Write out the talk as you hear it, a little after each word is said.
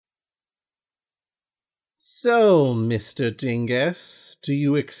So, Mr. Dingus, do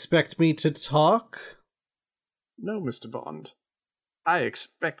you expect me to talk? No, Mr. Bond. I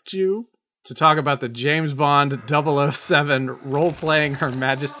expect you to talk about the James Bond 007 role-playing Her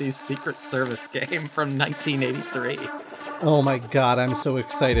Majesty's Secret Service game from 1983. Oh my god, I'm so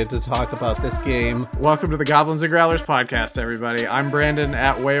excited to talk about this game. Welcome to the Goblins and Growlers podcast, everybody. I'm Brandon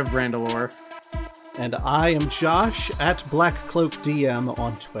at Way of Brandalore. And I am Josh at Black Cloak DM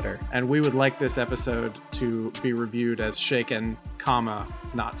on Twitter. And we would like this episode to be reviewed as shaken,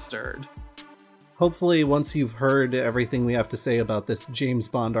 not stirred. Hopefully, once you've heard everything we have to say about this James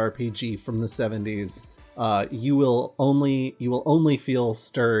Bond RPG from the 70s, you will only feel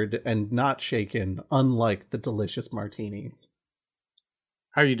stirred and not shaken, unlike the delicious martinis.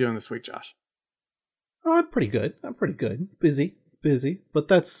 How are you doing this week, Josh? Oh, I'm pretty good. Busy, but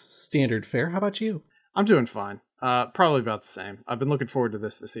that's standard fare. How about you? I'm doing fine. Probably about the same. I've been looking forward to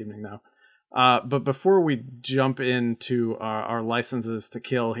this evening, though. But before we jump into our licenses to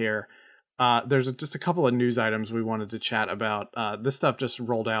kill here, there's just a couple of news items we wanted to chat about. This stuff just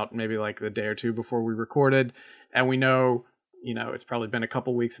rolled out maybe like the day or two before we recorded, and we know, it's probably been a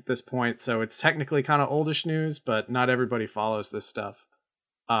couple weeks at this point, so it's technically kind of oldish news, but not everybody follows this stuff.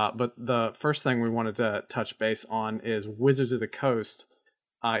 But the first thing we wanted to touch base on is Wizards of the Coast,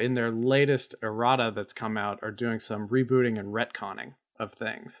 in their latest errata that's come out, are doing some rebooting and retconning of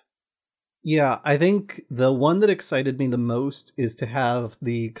things. Yeah, I think the one that excited me the most is to have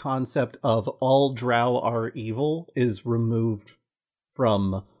the concept of all drow are evil is removed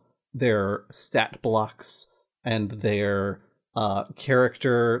from their stat blocks and their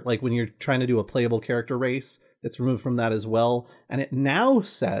character, like when you're trying to do a playable character race, it's removed from that as well. And it now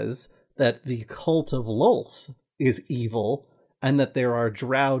says that the cult of Lolth is evil and that there are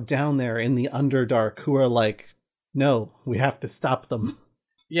drow down there in the Underdark who are like, no, we have to stop them.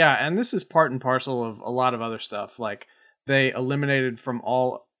 Yeah, and this is part and parcel of a lot of other stuff. Like, they eliminated from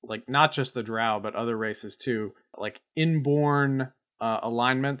all, like, not just the drow, but other races too, like inborn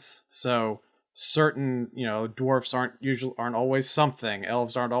alignments. So certain, dwarfs aren't always something.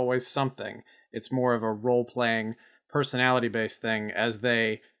 Elves aren't always something. It's more of a role-playing, personality-based thing as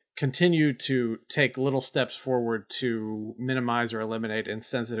they continue to take little steps forward to minimize or eliminate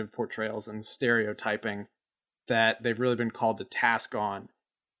insensitive portrayals and stereotyping that they've really been called to task on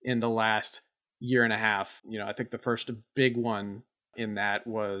in the last year and a half. I think the first big one in that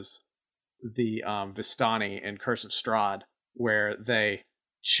was the Vistani in Curse of Strahd, where they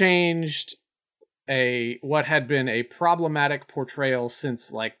changed what had been a problematic portrayal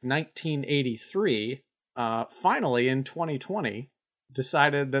since like 1983, finally in 2020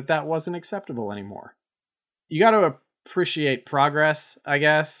 decided that wasn't acceptable anymore. You got to appreciate progress, I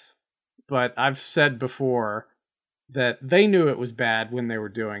guess, but I've said before that they knew it was bad when they were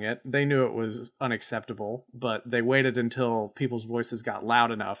doing it. They knew it was unacceptable, but they waited until people's voices got loud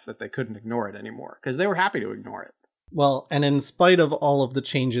enough that they couldn't ignore it anymore, because they were happy to ignore it. Well, and in spite of all of the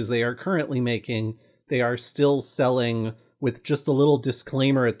changes they are currently making, they are still selling with just a little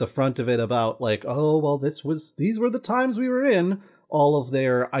disclaimer at the front of it about like, oh, well, these were the times we were in. All of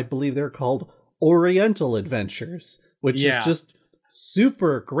their, I believe they're called Oriental adventures, which is just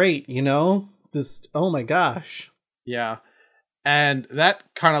super great, Just, oh my gosh. Yeah. And that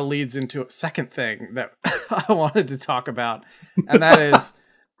kind of leads into a second thing that I wanted to talk about, and that is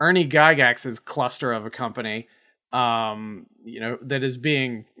Ernie Gygax's cluster of a company, that is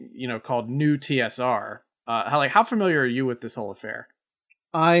being, called New TSR. How familiar are you with this whole affair?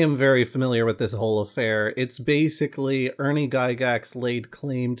 I am very familiar with this whole affair. It's basically Ernie Gygax laid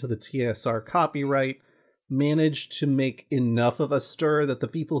claim to the TSR copyright, managed to make enough of a stir that the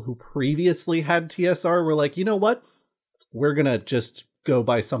people who previously had TSR were like, you know what? We're going to just go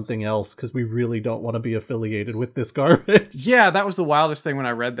by something else because we really don't want to be affiliated with this garbage. Yeah, that was the wildest thing when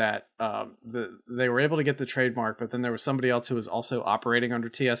I read that. They were able to get the trademark, but then there was somebody else who was also operating under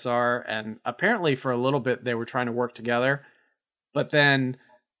TSR, and apparently for a little bit they were trying to work together. But then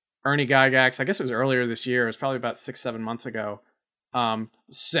Ernie Gygax, I guess it was earlier this year, it was probably about 6-7 months ago,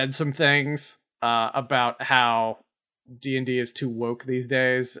 said some things about how D&D is too woke these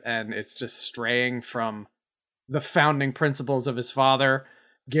days, and it's just straying from the founding principles of his father,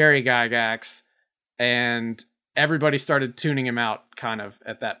 Gary Gygax, and everybody started tuning him out kind of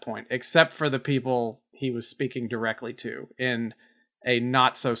at that point, except for the people he was speaking directly to in a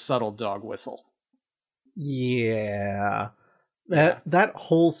not so subtle dog whistle. Yeah. That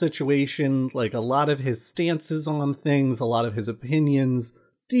whole situation, like a lot of his stances on things, a lot of his opinions,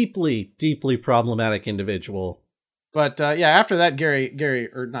 deeply, deeply problematic individual. But after that, Ernie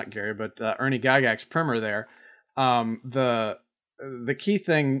Gygax primer there, the the key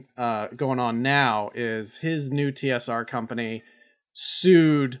thing going on now is his new TSR company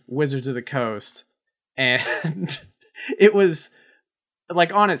sued Wizards of the Coast, and it was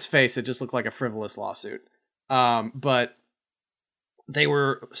like on its face, it just looked like a frivolous lawsuit. But they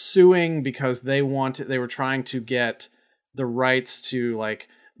were suing because they were trying to get the rights to like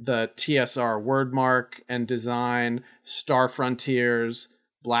the TSR wordmark and design, Star Frontiers,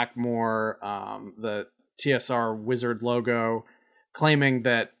 Blackmore, the TSR Wizard logo, claiming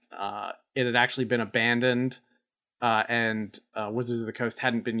that it had actually been abandoned and Wizards of the Coast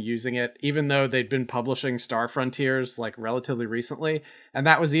hadn't been using it, even though they'd been publishing Star Frontiers like relatively recently. And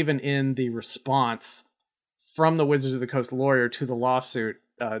that was even in the response from the Wizards of the Coast lawyer to the lawsuit.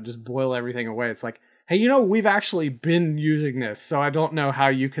 Just boil everything away. It's like, hey, we've actually been using this, so I don't know how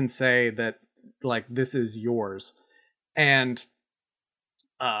you can say that like this is yours. And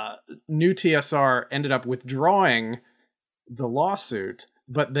new TSR ended up withdrawing the lawsuit,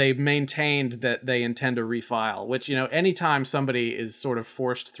 but they maintained that they intend to refile, which, anytime somebody is sort of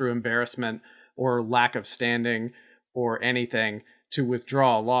forced through embarrassment or lack of standing or anything to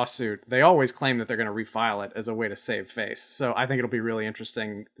withdraw a lawsuit, they always claim that they're going to refile it as a way to save face. So I think it'll be really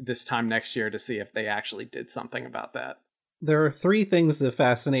interesting this time next year to see if they actually did something about that. There are three things that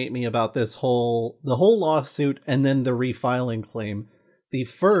fascinate me about the whole lawsuit and then the refiling claim. The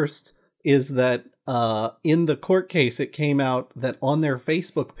first is that in the court case, it came out that on their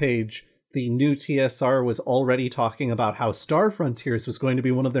Facebook page, the new TSR was already talking about how Star Frontiers was going to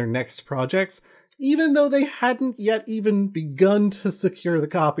be one of their next projects, even though they hadn't yet even begun to secure the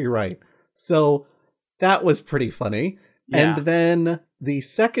copyright. So that was pretty funny. Yeah. And then the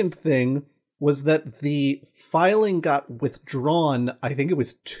second thing was that the filing got withdrawn, I think it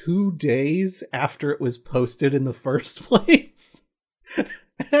was 2 days after it was posted in the first place.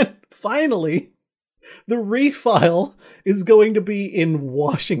 And finally, the refile is going to be in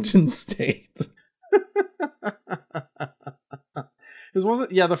Washington State.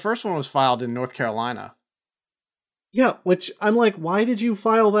 The first one was filed in North Carolina. Yeah, which I'm like, why did you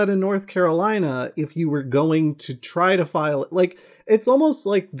file that in North Carolina if you were going to try to file it? Like, it's almost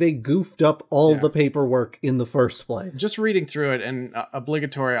like they goofed up all the paperwork in the first place. Just reading through it, and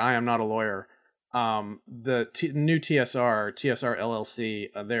obligatory, I am not a lawyer. The new TSR LLC,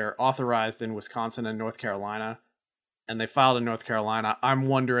 they're authorized in Wisconsin and North Carolina, and they filed in North Carolina. I'm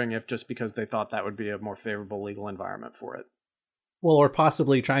wondering if just because they thought that would be a more favorable legal environment for it. Well, or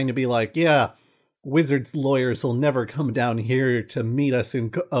possibly trying to be like, yeah, Wizards lawyers will never come down here to meet us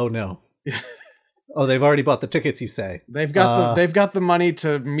in... Oh, no. Oh, they've already bought the tickets, you say. They've got the money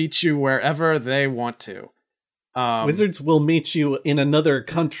to meet you wherever they want to. Wizards will meet you in another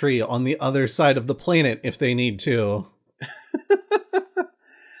country on the other side of the planet if they need to.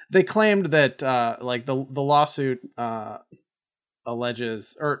 They claimed that the lawsuit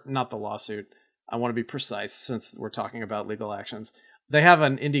alleges, or not the lawsuit, I want to be precise since we're talking about legal actions. They have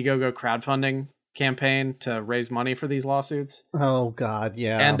an Indiegogo crowdfunding campaign to raise money for these lawsuits. Oh, God,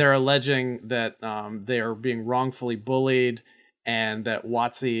 yeah. And they're alleging that they are being wrongfully bullied and that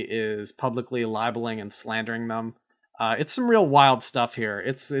WotC is publicly libeling and slandering them. It's some real wild stuff here.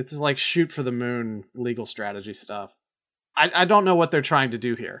 It's like shoot for the moon legal strategy stuff. I don't know what they're trying to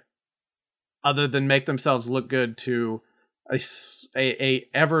do here, other than make themselves look good to a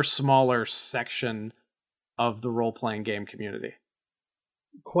ever smaller section of the role-playing game community.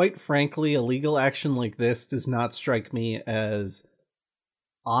 Quite frankly, a legal action like this does not strike me as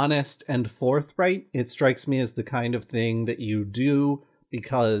honest and forthright. It strikes me as the kind of thing that you do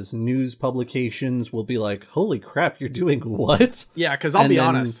because news publications will be like, holy crap, you're doing what? Yeah, because I'll be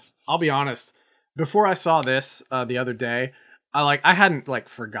honest. Before I saw this the other day, I hadn't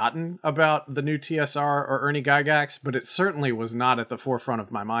forgotten about the new TSR or Ernie Gygax, but it certainly was not at the forefront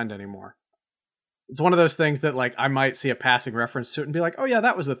of my mind anymore. It's one of those things that I might see a passing reference to it and be like, oh yeah,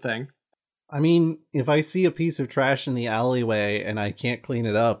 that was a thing. I mean, if I see a piece of trash in the alleyway and I can't clean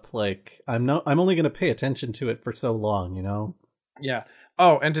it up, I'm only going to pay attention to it for so long, Yeah.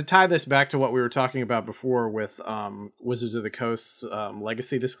 Oh, and to tie this back to what we were talking about before with Wizards of the Coast's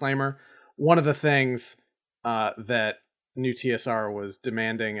legacy disclaimer, one of the things that new TSR was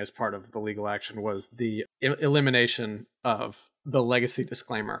demanding as part of the legal action was the elimination of the legacy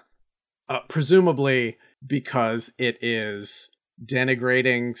disclaimer. Presumably because it is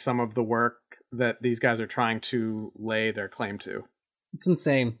denigrating some of the work that these guys are trying to lay their claim to. It's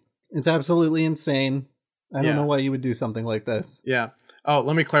insane. It's absolutely insane. I don't know why you would do something like this. Yeah. Oh,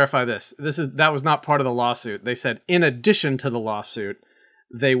 let me clarify this. That was not part of the lawsuit. They said in addition to the lawsuit,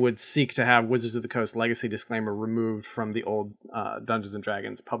 they would seek to have Wizards of the Coast legacy disclaimer removed from the old Dungeons &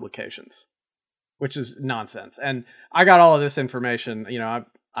 Dragons publications. which is nonsense. And I got all of this information.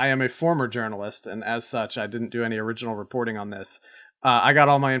 I am a former journalist, and as such, I didn't do any original reporting on this. I got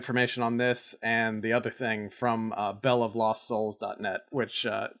all my information on this and the other thing from belloflostsouls.net, which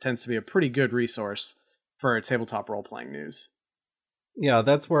tends to be a pretty good resource for tabletop role-playing news. Yeah,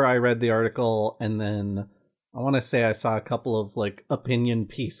 that's where I read the article, and then I want to say I saw a couple of like opinion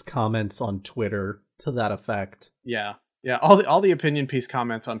piece comments on Twitter to that effect. Yeah. All the opinion piece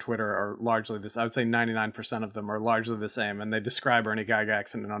comments on Twitter are largely this. I would say 99% of them are largely the same, and they describe Ernie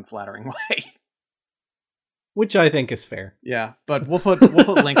Gygax in an unflattering way. Which I think is fair. Yeah, but we'll put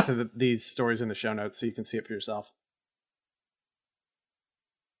links to these stories in the show notes so you can see it for yourself.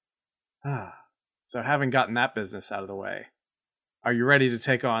 So having gotten that business out of the way, are you ready to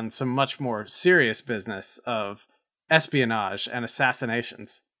take on some much more serious business of espionage and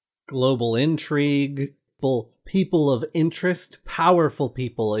assassinations? Global intrigue, people of interest, powerful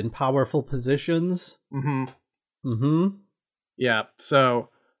people in powerful positions. Yeah, so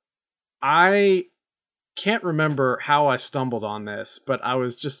I can't remember how I stumbled on this, but I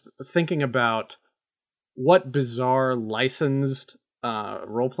was just thinking about what bizarre licensed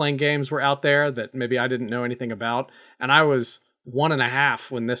role-playing games were out there that maybe I didn't know anything about. And I was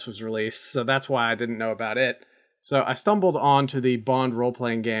 1.5 when this was released, so that's why I didn't know about it. So I stumbled onto the Bond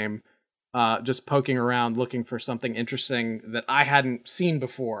role-playing game, just poking around looking for something interesting that I hadn't seen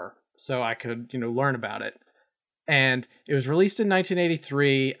before, so I could, learn about it. And it was released in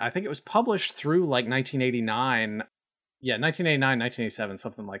 1983. I think it was published through like 1989. Yeah, 1989, 1987,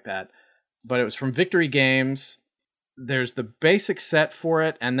 something like that. But it was from Victory Games. There's the basic set for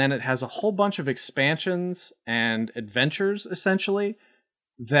it, and then it has a whole bunch of expansions and adventures, essentially,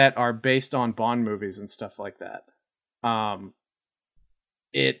 that are based on Bond movies and stuff like that.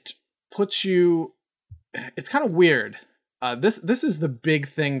 It puts you... It's kind of weird. This is the big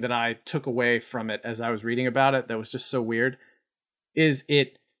thing that I took away from it as I was reading about it that was just so weird, is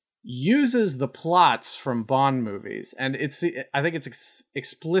it uses the plots from Bond movies, and I think it's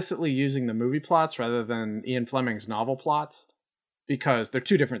explicitly using the movie plots rather than Ian Fleming's novel plots, because they're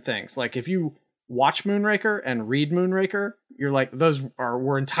two different things. Like, if you watch Moonraker and read Moonraker, you're like,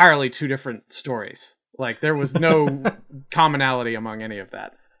 were entirely two different stories. Like, there was no commonality among any of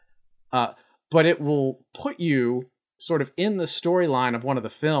that. But it will put you sort of in the storyline of one of the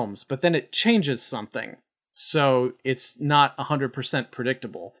films, but then it changes something, so it's not 100%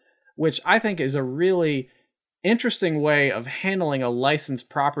 predictable, which I think is a really interesting way of handling a licensed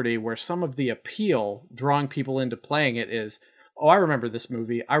property where some of the appeal, drawing people into playing it, is, oh, I remember this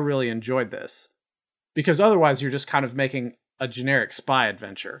movie, I really enjoyed this. Because otherwise you're just kind of making a generic spy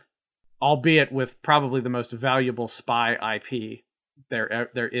adventure, albeit with probably the most valuable spy IP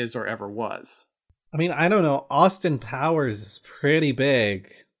there is or ever was. I mean, I don't know. Austin Powers is pretty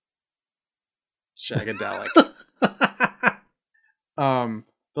big. Shagadelic.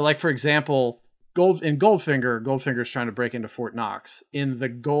 But like, for example, Goldfinger's trying to break into Fort Knox. In the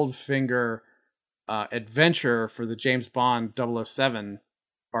Goldfinger adventure for the James Bond 007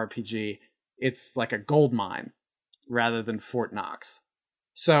 RPG, it's like a gold mine rather than Fort Knox.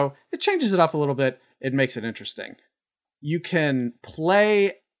 So it changes it up a little bit. It makes it interesting. You can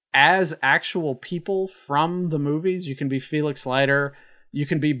play as actual people from the movies. You can be Felix Leiter, you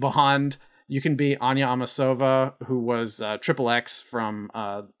can be Bond, you can be Anya Amasova, who was Triple X from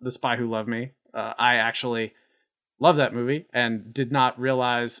The Spy Who Loved Me. I actually love that movie and did not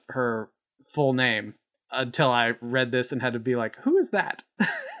realize her full name until I read this and had to be like, who is that?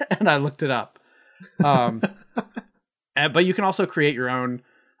 And I looked it up. But you can also create your own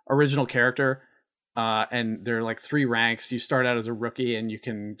original character. And there are like 3 ranks. You start out as a rookie and you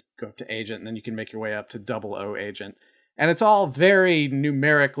can go up to agent, and then you can make your way up to 00 agent. And it's all very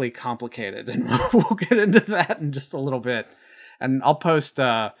numerically complicated. And we'll get into that in just a little bit. And I'll post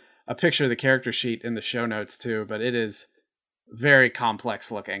a picture of the character sheet in the show notes too, but it is very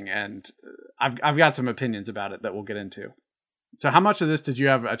complex looking. And I've got some opinions about it that we'll get into. So how much of this did you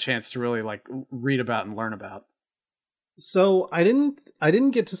have a chance to really like read about and learn about? So I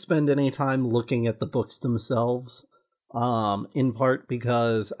didn't get to spend any time looking at the books themselves, in part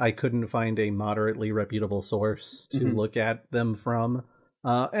because I couldn't find a moderately reputable source to look at them from,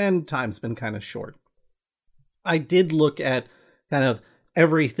 and time's been kind of short. I did look at kind of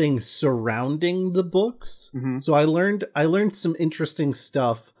everything surrounding the books, so I learned some interesting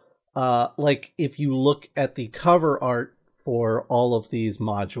stuff. Like, if you look at the cover art for all of these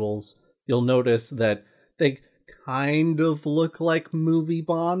modules, you'll notice that they kind of look like movie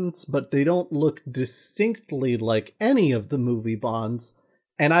Bonds, but they don't look distinctly like any of the movie Bonds.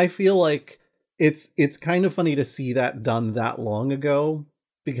 And I feel like it's kind of funny to see that done that long ago,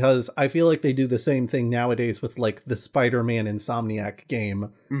 because I feel like they do the same thing nowadays with like the Spider-Man Insomniac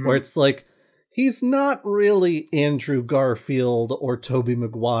game, where it's like, he's not really Andrew Garfield or Tobey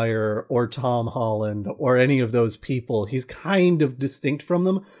Maguire or Tom Holland or any of those people. He's kind of distinct from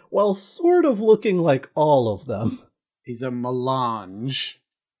them while sort of looking like all of them. He's a melange.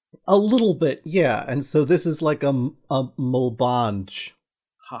 A little bit, yeah. And so this is like a mulbange.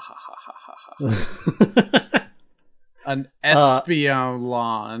 Ha ha ha ha ha ha. An espionage.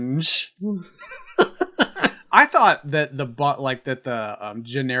 I thought that the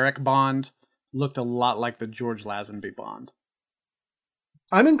generic Bond looked a lot like the George Lazenby Bond.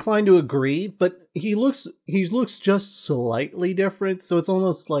 I'm inclined to agree, but he looks just slightly different. So it's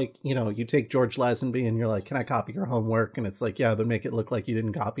almost like, you know, you take George Lazenby and you're like, can I copy your homework? And it's like, yeah, but make it look like you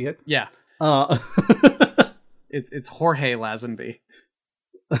didn't copy it. Yeah. It's Jorge Lazenby.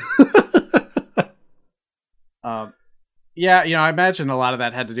 Yeah, you know, I imagine a lot of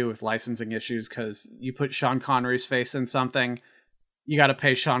that had to do with licensing issues, because you put Sean Connery's face in something, you got to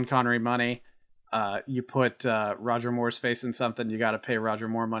pay Sean Connery money. You put Roger Moore's face in something, you got to pay Roger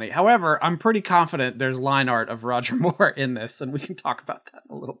Moore money. However, I'm pretty confident there's line art of Roger Moore in this, and we can talk about that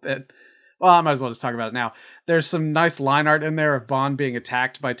in a little bit. Well, I might as well just talk about it now. There's some nice line art in there of Bond being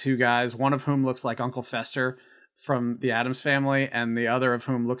attacked by two guys, one of whom looks like Uncle Fester from the Addams Family, and the other of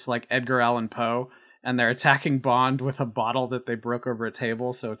whom looks like Edgar Allan Poe. And they're attacking Bond with a bottle that they broke over a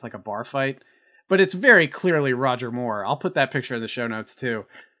table, so it's like a bar fight. But it's very clearly Roger Moore. I'll put that picture in the show notes, too.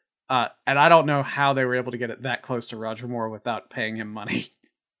 And I don't know how they were able to get it that close to Roger Moore without paying him money.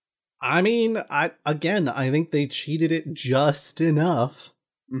 I mean, I think they cheated it just enough.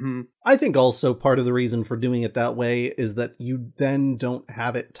 Mm-hmm. I think also part of the reason for doing it that way is that you then don't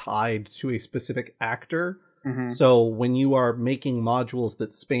have it tied to a specific actor. Mm-hmm. So when you are making modules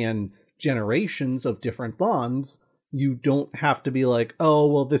that span generations of different Bonds, you don't have to be like, oh,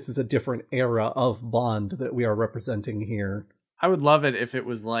 well, this is a different era of Bond that we are representing here. I would love it if it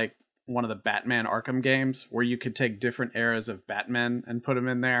was like one of the Batman Arkham games, where you could take different eras of Batman and put them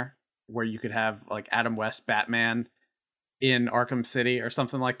in there, where you could have like Adam West Batman in Arkham City or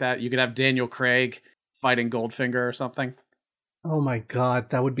something like that. You could have Daniel Craig fighting Goldfinger or something. Oh my god,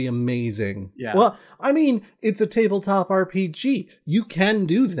 that would be amazing. Yeah. Well, I mean, it's a tabletop RPG. You can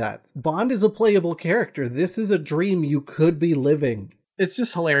do that. Bond is a playable character. This is a dream you could be living. It's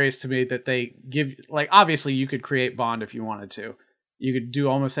just hilarious to me that they give, like, obviously you could create Bond if you wanted to. You could do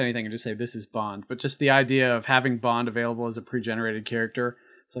almost anything and just say, this is Bond. But just the idea of having Bond available as a pre-generated character,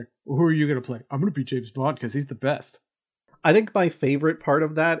 it's like, well, who are you going to play? I'm going to be James Bond because he's the best. I think my favorite part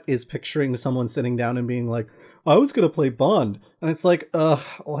of that is picturing someone sitting down and being like, I was going to play Bond. And it's like,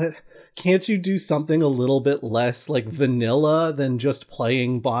 what? Can't you do something a little bit less like vanilla than just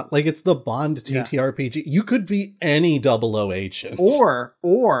playing Bond? Like, it's the Bond TTRPG. Yeah. You could be any 00 agent. Or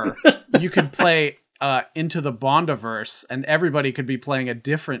you could play into the Bondiverse, and everybody could be playing a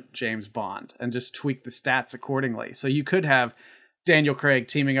different James Bond and just tweak the stats accordingly. So you could have Daniel Craig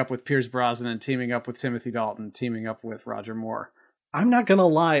teaming up with Pierce Brosnan, teaming up with Timothy Dalton, teaming up with Roger Moore. I'm not going to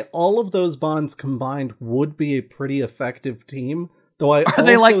lie. All of those Bonds combined would be a pretty effective team. Though Are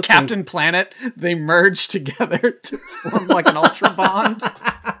they like Captain Planet? They merge together to form like an Ultra Bond?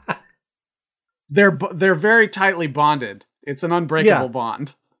 They're very tightly bonded. It's an unbreakable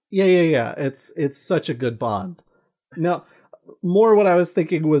bond. Yeah. It's such a good Bond. Now, more what I was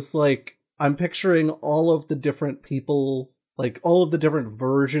thinking was like, I'm picturing all of the different people, like all of the different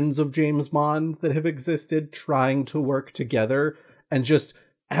versions of James Bond that have existed, trying to work together and just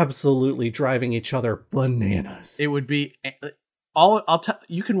absolutely driving each other bananas. It would be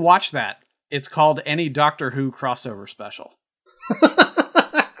you can watch that. It's called Any Doctor Who Crossover Special.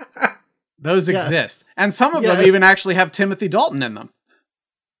 Those exist. And some of them even actually have Timothy Dalton in them.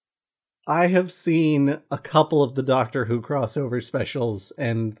 I have seen a couple of the Doctor Who crossover specials,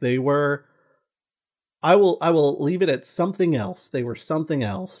 and they were... I will leave it at something else. They were something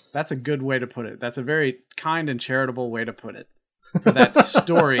else. That's a good way to put it. That's a very kind and charitable way to put it. For that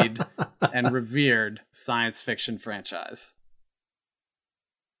storied and revered science fiction franchise.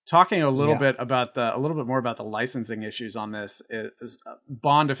 Talking a little bit more about the licensing issues on this is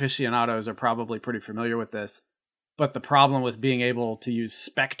Bond aficionados are probably pretty familiar with this, but the problem with being able to use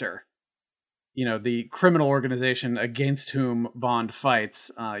Spectre, you know, the criminal organization against whom Bond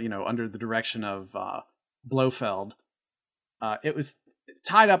fights, under the direction of Blofeld, it was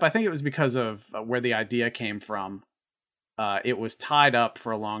tied up. I think it was because of where the idea came from. It was tied up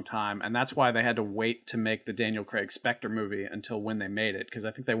for a long time, and that's why they had to wait to make the Daniel Craig Spectre movie until when they made it, because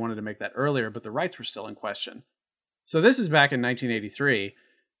I think they wanted to make that earlier, but the rights were still in question. So this is back in 1983.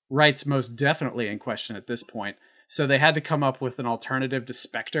 Rights most definitely in question at this point. So they had to come up with an alternative to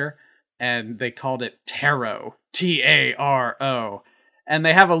Spectre, and they called it Taro, Taro. And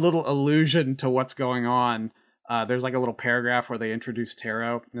they have a little allusion to what's going on. There's like a little paragraph where they introduce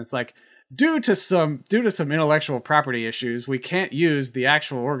Taro, and it's like, due to some intellectual property issues, we can't use the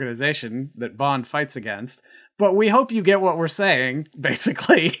actual organization that Bond fights against, but we hope you get what we're saying,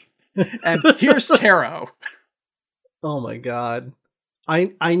 basically. And here's Taro. Oh my god.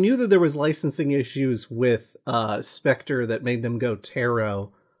 I knew that there was licensing issues with Spectre that made them go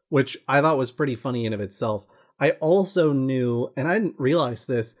Taro, which I thought was pretty funny in of itself. I also knew, and I didn't realize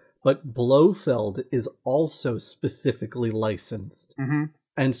this, but Blofeld is also specifically licensed. Mm-hmm.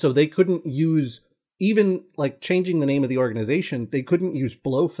 And so they couldn't use, even like changing the name of the organization, they couldn't use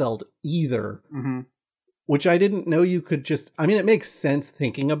Blofeld either. Mm-hmm. Which I didn't know you could just, I mean, it makes sense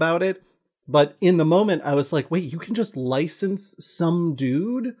thinking about it. But in the moment, I was like, wait, you can just license some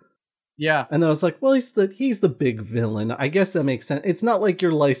dude? Yeah. And then I was like, well, he's the big villain. I guess that makes sense. It's not like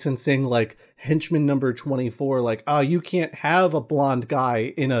you're licensing like henchman number 24, like, you can't have a blonde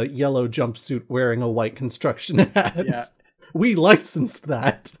guy in a yellow jumpsuit wearing a white construction hat. Yeah. We licensed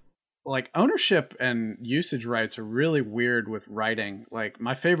that. Like, ownership and usage rights are really weird with writing. Like,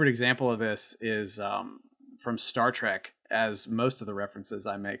 my favorite example of this is from Star Trek, as most of the references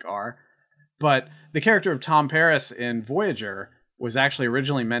I make are. But the character of Tom Paris in Voyager was actually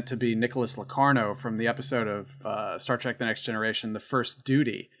originally meant to be Nicholas Locarno from the episode of Star Trek The Next Generation, The First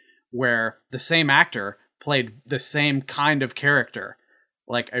Duty, where the same actor played the same kind of character,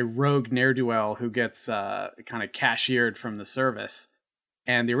 like a rogue ne'er-do-well who gets kind of cashiered from the service.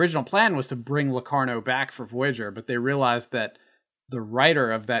 And the original plan was to bring Locarno back for Voyager, but they realized that the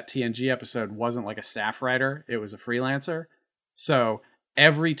writer of that TNG episode wasn't like a staff writer, it was a freelancer. So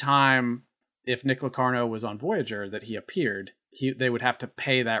every time, if Nick Locarno was on Voyager that he appeared, they would have to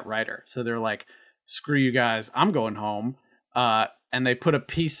pay that writer. So they're like, screw you guys, I'm going home. And they put a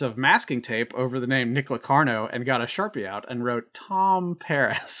piece of masking tape over the name Nick Locarno and got a Sharpie out and wrote Tom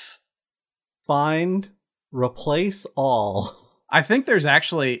Paris. Find, replace all. I think there's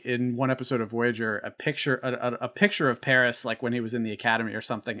actually in one episode of Voyager a picture of Paris, like when he was in the academy or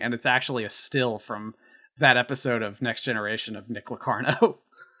something, and it's actually a still from that episode of Next Generation of Nick Locarno.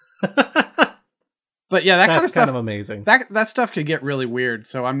 But yeah, that's kind of amazing. That stuff could get really weird.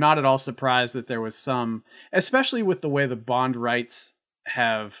 So I'm not at all surprised that there was some, especially with the way the Bond rights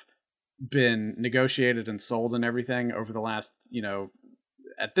have been negotiated and sold and everything over the last,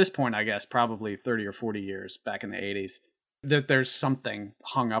 at this point, I guess, probably 30 or 40 years back in the 80s, that there's something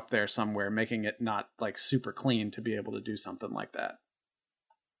hung up there somewhere, making it not like super clean to be able to do something like that.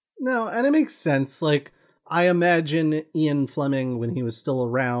 No, and it makes sense. Like, I imagine Ian Fleming, when he was still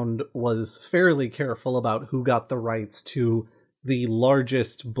around, was fairly careful about who got the rights to the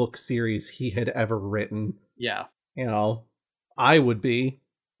largest book series he had ever written. Yeah. I would be.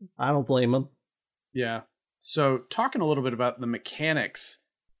 I don't blame him. Yeah. So talking a little bit about the mechanics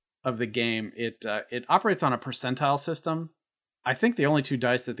of the game, it operates on a percentile system. I think the only two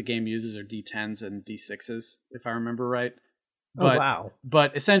dice that the game uses are D10s and D6s, if I remember right. But, wow.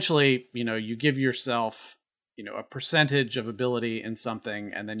 But essentially, you give yourself, a percentage of ability in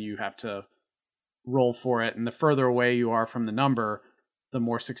something, and then you have to roll for it. And the further away you are from the number, the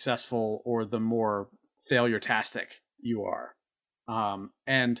more successful or the more failure-tastic you are.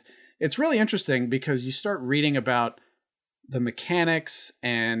 And it's really interesting because you start reading about the mechanics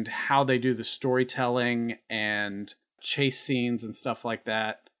and how they do the storytelling and chase scenes and stuff like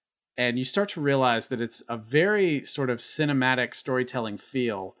that. And you start to realize that it's a very sort of cinematic storytelling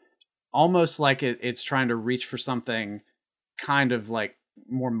feel, almost like it's trying to reach for something kind of like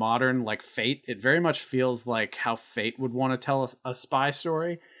more modern, like Fate. It very much feels like how Fate would want to tell us a spy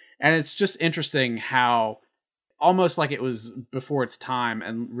story. And it's just interesting how almost like it was before its time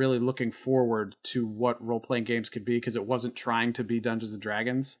and really looking forward to what role-playing games could be, because it wasn't trying to be Dungeons &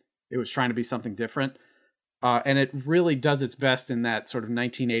 Dragons. It was trying to be something different. And it really does its best in that sort of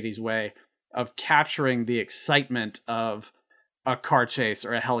 1980s way of capturing the excitement of a car chase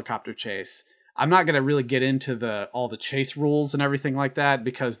or a helicopter chase. I'm not going to really get into all the chase rules and everything like that,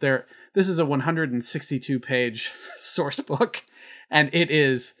 because this is a 162-page source book, and it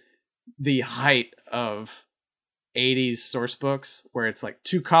is the height of 80s source books, where it's like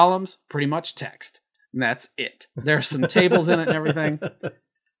 2 columns, pretty much text, and that's it. There's some tables in it and everything.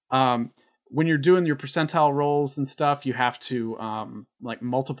 When you're doing your percentile rolls and stuff, you have to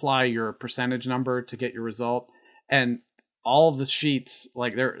multiply your percentage number to get your result. And all the sheets,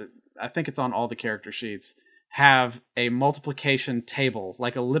 I think it's on all the character sheets, have a multiplication table,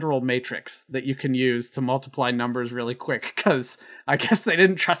 like a literal matrix that you can use to multiply numbers really quick, because I guess they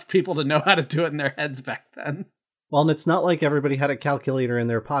didn't trust people to know how to do it in their heads back then. Well, and it's not like everybody had a calculator in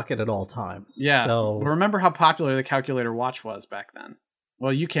their pocket at all times. Yeah. So Remember how popular the calculator watch was back then?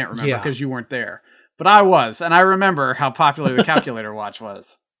 Well, you can't remember Yeah. because you weren't there. But I was, and I remember how popular the calculator watch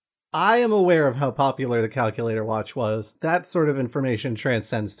was. I am aware of how popular the calculator watch was. That sort of information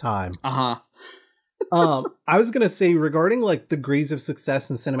transcends time. Uh-huh. I was going to say, regarding like degrees of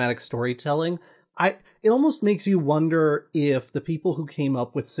success in cinematic storytelling, it almost makes you wonder if the people who came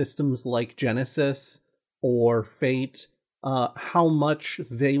up with systems like Genesis or Fate, how much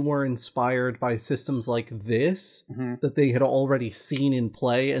they were inspired by systems like this that they had already seen in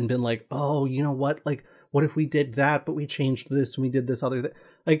play and been like, oh, you know what? Like, what if we did that, but we changed this and we did this other thing?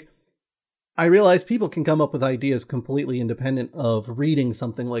 Like, I realize people can come up with ideas completely independent of reading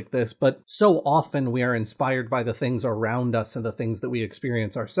something like this, but so often we are inspired by the things around us and the things that we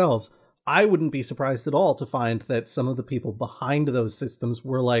experience ourselves. I wouldn't be surprised at all to find that some of the people behind those systems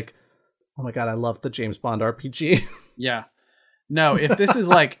were like, oh my god, I love the James Bond RPG. Yeah. No, if this is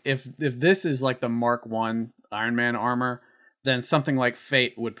like if this is like the Mark 1 Iron Man armor, then something like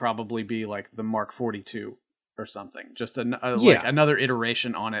Fate would probably be like the Mark 42 or something. Just like another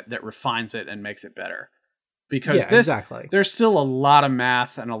iteration on it that refines it and makes it better. Because there's still a lot of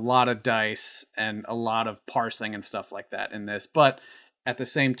math and a lot of dice and a lot of parsing and stuff like that in this, but at the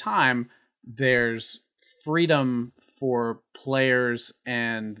same time, there's freedom for players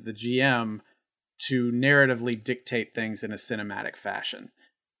and the GM to narratively dictate things in a cinematic fashion.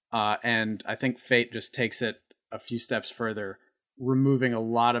 And I think Fate just takes it a few steps further, removing a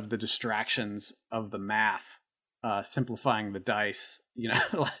lot of the distractions of the math, simplifying the dice,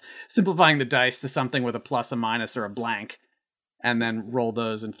 simplifying the dice to something with a plus, a minus, or a blank, and then roll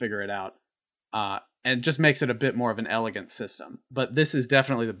those and figure it out. And just makes it a bit more of an elegant system. But this is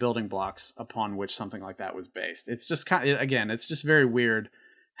definitely the building blocks upon which something like that was based. It's just it's just very weird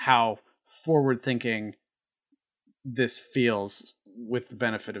how forward-thinking this feels with the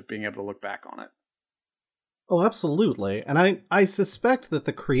benefit of being able to look back on it. Oh, absolutely. And I suspect that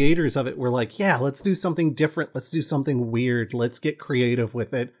the creators of it were like, yeah, let's do something different. Let's do something weird. Let's get creative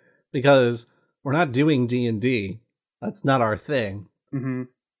with it, because we're not doing D&D. That's not our thing. Mm-hmm.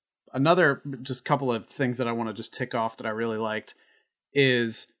 Another just couple of things that I want to just tick off that I really liked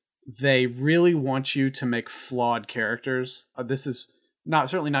is they really want you to make flawed characters. This is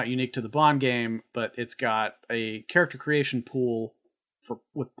certainly not unique to the Bond game, but it's got a character creation pool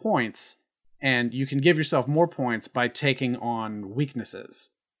with points, and you can give yourself more points by taking on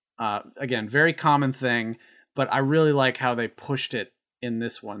weaknesses. Again, very common thing, but I really like how they pushed it in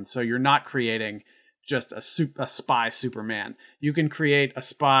this one. So you're not creating just a spy Superman. You can create a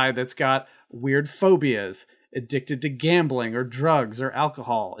spy that's got weird phobias, addicted to gambling or drugs or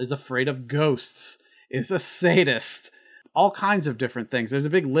alcohol, is afraid of ghosts, is a sadist, all kinds of different things. There's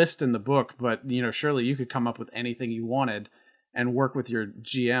a big list in the book, but surely you could come up with anything you wanted and work with your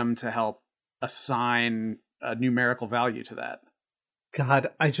GM to help assign a numerical value to that.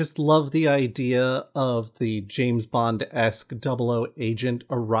 God, I just love the idea of the James Bond-esque 00 agent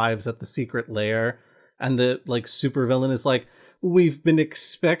arrives at the secret lair, and the supervillain is like, we've been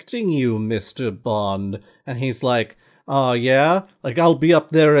expecting you, Mr. Bond. And he's like, oh yeah? I'll be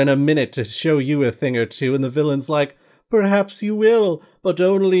up there in a minute to show you a thing or two. And the villain's like, perhaps you will, but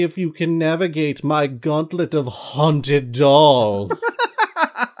only if you can navigate my gauntlet of haunted dolls.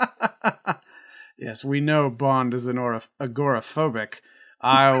 Yes, we know Bond is agoraphobic.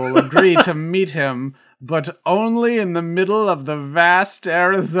 I will agree to meet him, but only in the middle of the vast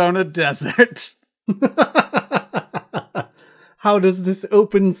Arizona desert. How does this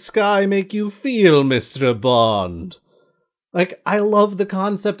open sky make you feel, Mr. Bond? I love the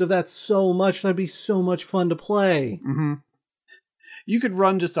concept of that so much. That'd be so much fun to play. Mm-hmm. You could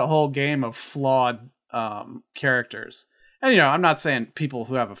run just a whole game of flawed characters. And, I'm not saying people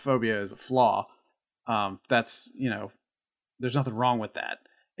who have a phobia is a flaw. That's, there's nothing wrong with that.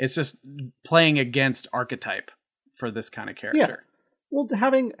 It's just playing against archetype for this kind of character. Yeah. Well,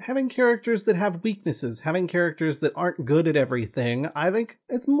 having characters that have weaknesses, having characters that aren't good at everything, I think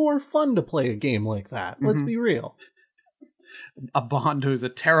it's more fun to play a game like that. Mm-hmm. Let's be real. A Bond who's a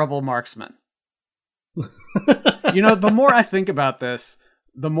terrible marksman. The more I think about this,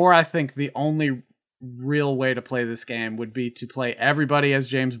 the more I think the only real way to play this game would be to play everybody as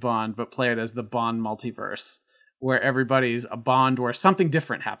James Bond, but play it as the Bond multiverse, where everybody's a Bond where something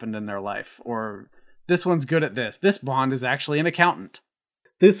different happened in their life, or this one's good at this. This Bond is actually an accountant.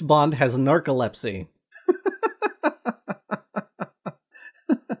 This Bond has narcolepsy.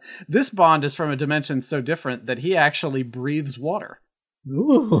 This Bond is from a dimension so different that he actually breathes water.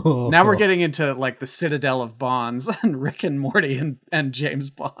 Ooh. Now we're getting into the Citadel of Bonds and Rick and Morty and James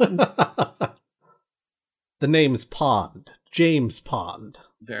Bond. The name's Pond. James Pond.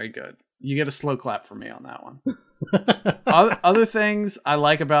 Very good. You get a slow clap from me on that one. Other things I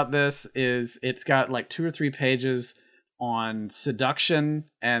like about this is it's got like 2 or 3 pages on seduction,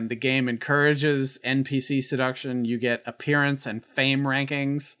 and the game encourages NPC seduction. You get appearance and fame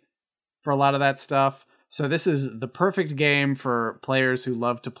rankings for a lot of that stuff. So this is the perfect game for players who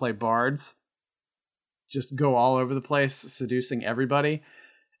love to play bards. Just go all over the place, seducing everybody.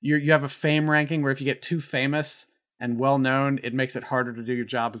 You have a fame ranking where if you get too famous and well known, it makes it harder to do your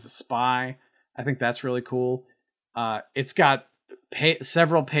job as a spy. I think that's really cool. It's got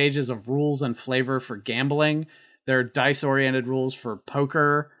several pages of rules and flavor for gambling. There are dice-oriented rules for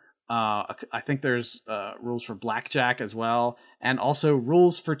poker. I think there's rules for blackjack as well, and also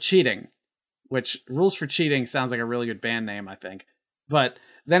rules for cheating. Which rules for cheating sounds like a really good band name, I think. But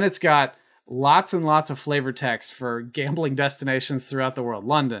then it's got lots and lots of flavor text for gambling destinations throughout the world.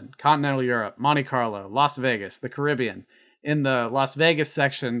 London, continental Europe, Monte Carlo, Las Vegas, the Caribbean. In the Las Vegas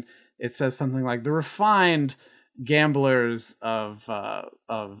section, it says something like the refined gamblers of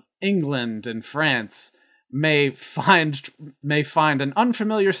England and France may find an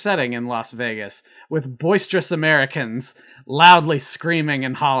unfamiliar setting in Las Vegas with boisterous Americans loudly screaming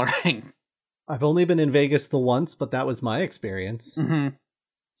and hollering. I've only been in Vegas the once, but that was my experience. Mm-hmm.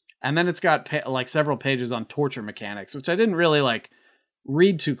 And then it's got like several pages on torture mechanics, which I didn't really like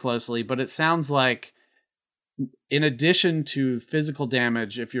read too closely, but it sounds like in addition to physical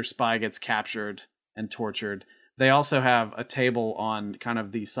damage, if your spy gets captured and tortured, they also have a table on kind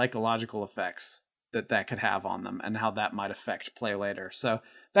of the psychological effects that could have on them and how that might affect play later. So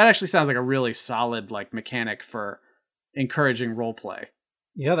that actually sounds like a really solid like mechanic for encouraging role play.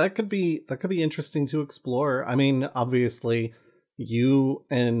 Yeah, that could be interesting to explore. I mean, obviously, you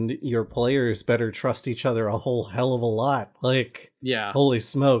and your players better trust each other a whole hell of a lot. Like, yeah, holy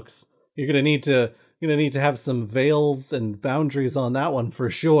smokes, you're gonna need to have some veils and boundaries on that one for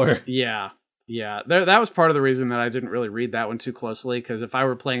sure. Yeah. That was part of the reason that I didn't really read that one too closely, because if I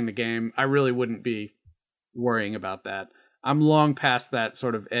were playing the game, I really wouldn't be worrying about that. I'm long past that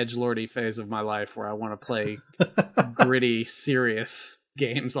sort of edgelordy phase of my life where I want to play gritty, serious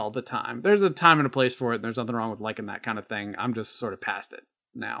games all the time. There's a time and a place for it, and there's nothing wrong with liking that kind of thing. I'm just sort of past it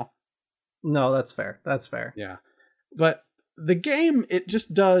now. No, that's fair. That's fair. Yeah. But the game, it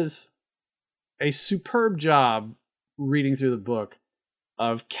just does a superb job reading through the book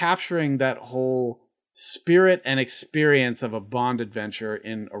of capturing that whole spirit and experience of a Bond adventure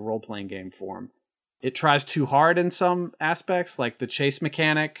in a role-playing game form. It tries too hard in some aspects, like the chase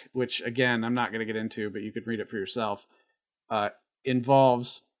mechanic, which, again, I'm not going to get into, but you could read it for yourself,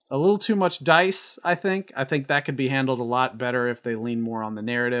 involves a little too much dice, I think. I think that could be handled a lot better if they lean more on the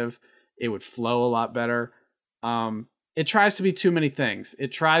narrative. It would flow a lot better. It tries to be too many things.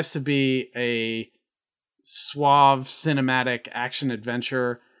 It tries to be a suave, cinematic action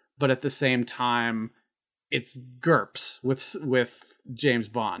adventure, but at the same time, it's GURPS with James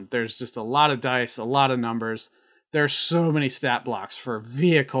Bond. There's just a lot of dice, a lot of numbers. There's so many stat blocks for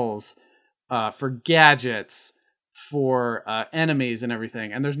vehicles, for gadgets, for enemies and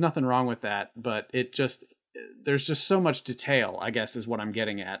everything. And there's nothing wrong with that, but there's just so much detail, I guess, is what I'm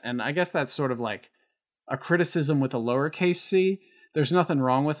getting at. And I guess that's sort of like a criticism with a lowercase c. There's nothing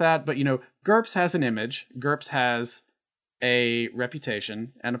wrong with that, but GURPS has an image. GURPS has a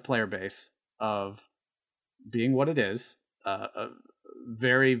reputation and a player base of being what it is.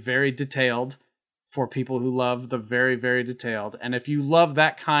 Very, very detailed for people who love the very, very detailed. And if you love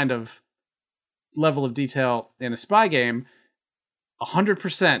that kind of level of detail in a spy game,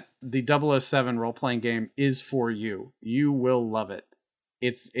 100% the 007 role-playing game is for you. You will love it.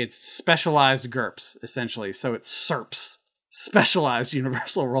 It's specialized GURPS, essentially. So it's SERPs, Specialized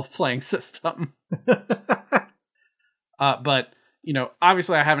Universal Role-Playing System. But,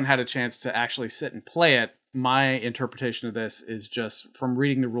 obviously I haven't had a chance to actually sit and play it. My interpretation of this is just from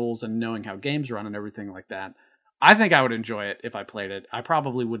reading the rules and knowing how games run and everything like that. I think I would enjoy it if I played it. I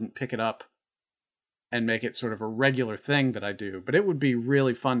probably wouldn't pick it up and make it sort of a regular thing that I do, but it would be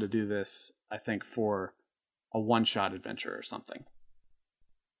really fun to do this, I think, for a one-shot adventure or something.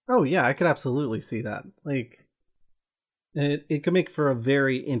 Oh yeah, I could absolutely see that. Like, it could make for a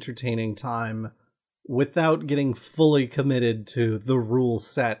very entertaining time without getting fully committed to the rule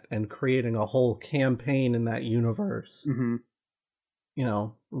set and creating a whole campaign in that universe. Mm-hmm.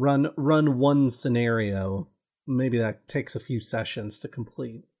 Run one scenario. Maybe that takes a few sessions to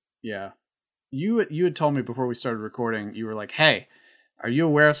complete. Yeah. You had told me before we started recording, you were like, hey, are you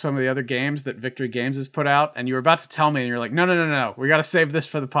aware of some of the other games that Victory Games has put out? And you were about to tell me, and you're like, no. We got to save this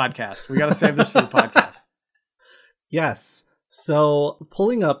for the podcast. Yes. So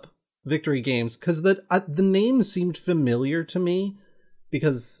pulling up Victory Games, because the name seemed familiar to me,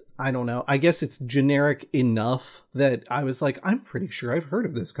 because, I don't know, I guess it's generic enough that I was like, I'm pretty sure I've heard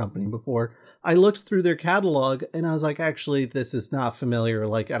of this company before. I looked through their catalog, and I was like, actually, this is not familiar,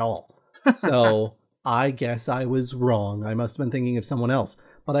 like, at all. So I guess I was wrong. I must have been thinking of someone else.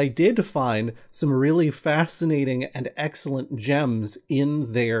 But I did find some really fascinating and excellent gems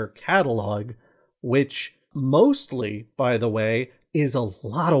in their catalog, which mostly, by the way, is a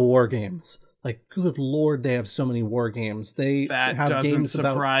lot of war games. Like, good lord, they have so many war games. That have doesn't games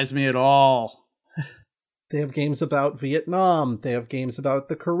surprise me at all. They have games about Vietnam. They have games about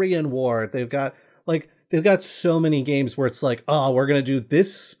the Korean War. They've got so many games where it's like, oh, we're going to do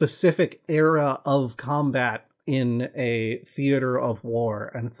this specific era of combat in a theater of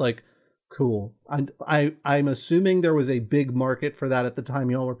war. And it's like, cool. I'm assuming there was a big market for that at the time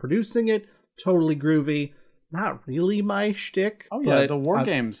y'all were producing it. Totally groovy. Not really my shtick. Oh yeah, the war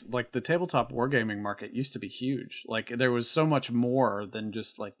games, like the tabletop wargaming market used to be huge. Like there was so much more than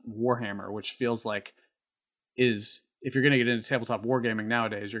just like Warhammer, which feels like is, if you're going to get into tabletop wargaming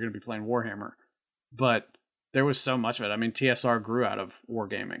nowadays, you're going to be playing Warhammer. But there was so much of it. I mean, TSR grew out of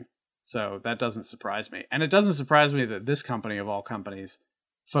wargaming. So that doesn't surprise me. And it doesn't surprise me that this company of all companies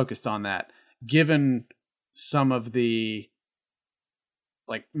focused on that, given some of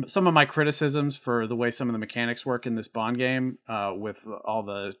my criticisms for the way some of the mechanics work in this Bond game, with all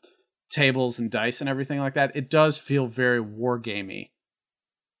the tables and dice and everything like that. It does feel very wargamey.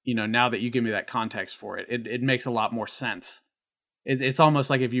 You know, now that you give me that context for it, it makes a lot more sense. It's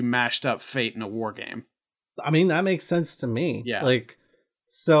almost like if you mashed up Fate in a war game. I mean, that makes sense to me. Yeah. Like,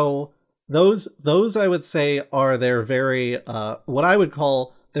 so those I would say are their very, what I would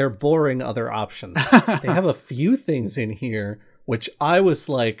call their boring other options. They have a few things in here which I was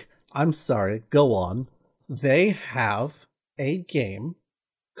like, I'm sorry, go on. They have a game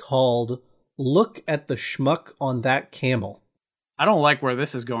called Look at the Schmuck on That Camel. I don't like where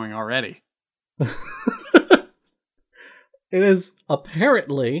this is going already. It is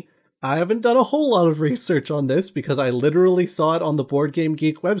apparently, I haven't done a whole lot of research on this because I literally saw it on the Board Game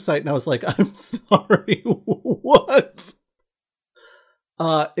Geek website and I was like, I'm sorry, what?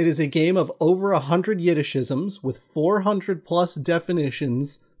 It is a game of over 100 Yiddishisms with 400 plus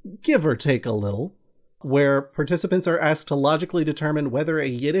definitions, give or take a little, where participants are asked to logically determine whether a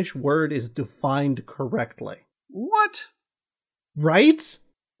Yiddish word is defined correctly. What? Right?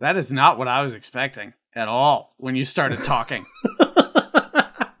 That is not what I was expecting at all when you started talking.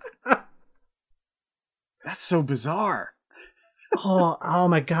 That's so bizarre. Oh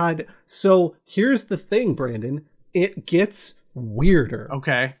my god. So here's the thing, Brandon. It gets weirder.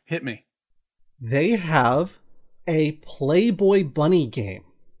 Okay, hit me. They have a Playboy bunny game.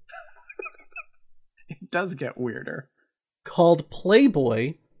 It does get weirder. Called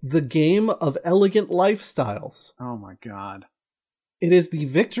Playboy, the Game of Elegant Lifestyles. Oh my god. It is the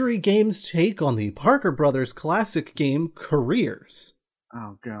Victory Games take on the Parker Brothers classic game Careers.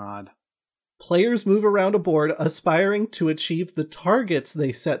 Oh god. Players move around a board aspiring to achieve the targets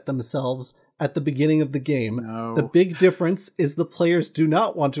they set themselves at the beginning of the game. No. The big difference is the players do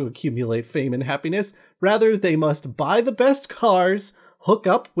not want to accumulate fame and happiness. Rather, they must buy the best cars, hook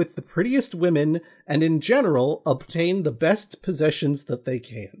up with the prettiest women, and in general, obtain the best possessions that they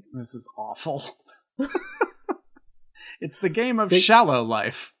can. This is awful. It's the game of shallow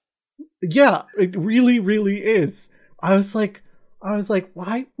life. Yeah, it really, really is. I was like,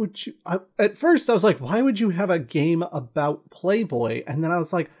 why would you... at first, I was like, why would you have a game about Playboy? And then I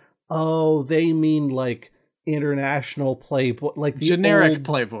was like, oh, they mean like international Playboy, like the generic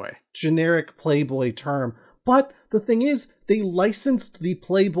Playboy. Generic Playboy term. But the thing is, they licensed the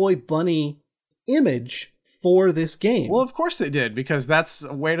Playboy bunny image for this game. Well, of course they did, because that's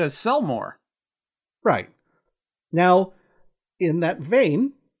a way to sell more. Right. Now, in that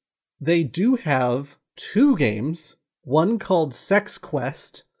vein, they do have two games, one called Sex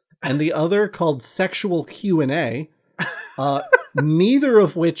Quest and the other called Sexual Q&A, neither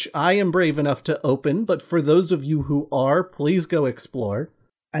of which I am brave enough to open, but for those of you who are, please go explore.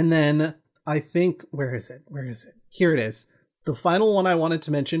 And then I think, where is it? Here it is. The final one I wanted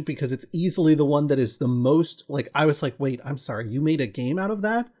to mention, because it's easily the one that is the most, like, I was like, wait, I'm sorry, you made a game out of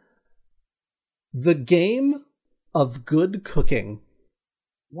that? The Game of Good Cooking.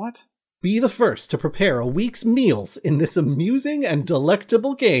 What? Be the first to prepare a week's meals in this amusing and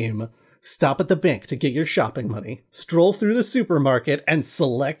delectable game. Stop at the bank to get your shopping money. Stroll through the supermarket and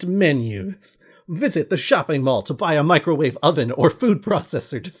select menus. Visit the shopping mall to buy a microwave oven or food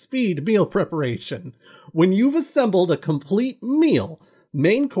processor to speed meal preparation. When you've assembled a complete meal,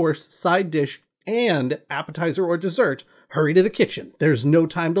 main course, side dish, and appetizer or dessert, Hurry to the kitchen. There's no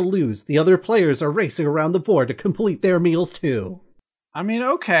time to lose. The other players are racing around the board to complete their meals too. I mean,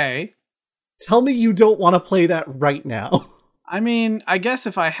 okay. Tell me you don't want to play that right now. I mean, I guess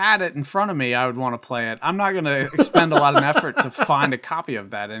if I had it in front of me, I would want to play it. I'm not going to expend a lot of effort to find a copy of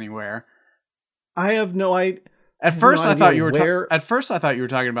that anywhere. I have no idea. At first, I thought you were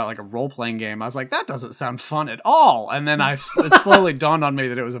talking about like a role-playing game. I was like, that doesn't sound fun at all. And then it slowly dawned on me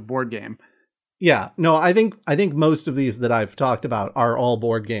that it was a board game. Yeah, no, I think most of these that I've talked about are all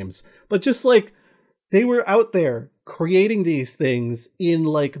board games. But just like they were out there creating these things in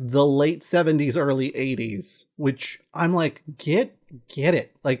like the late 70s, early 80s, which I'm like, get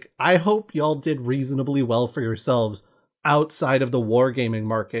it. Like, I hope y'all did reasonably well for yourselves outside of the wargaming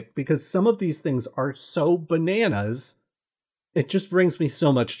market, because some of these things are so bananas. It just brings me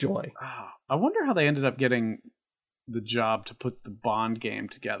so much joy. I wonder how they ended up getting the job to put the Bond game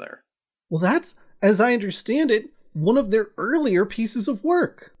together. Well, that's, as I understand it, one of their earlier pieces of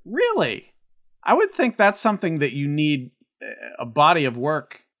work. Really? I would think that's something that you need a body of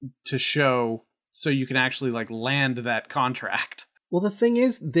work to show so you can actually like land that contract. Well, the thing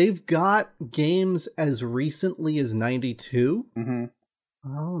is, they've got games as recently as 92. Mm-hmm.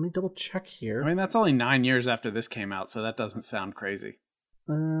 Oh, let me double check here. I mean, that's only 9 years after this came out, so that doesn't sound crazy.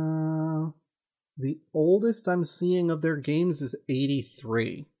 The oldest I'm seeing of their games is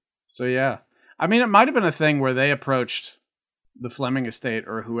 83. So yeah. I mean, it might have been a thing where they approached the Fleming estate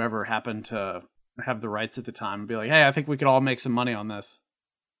or whoever happened to have the rights at the time and be like, hey, I think we could all make some money on this.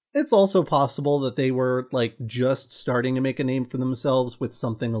 It's also possible that they were like just starting to make a name for themselves with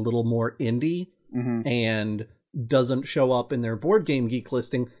something a little more indie and doesn't show up in their Board Game Geek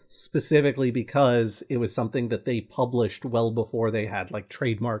listing specifically because it was something that they published well before they had like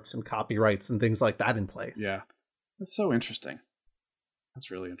trademarks and copyrights and things like that in place. Yeah. That's so interesting.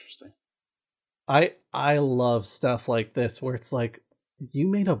 That's really interesting. I love stuff like this where it's like, you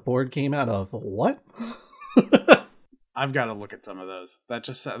made a board game out of what? I've got to look at some of those.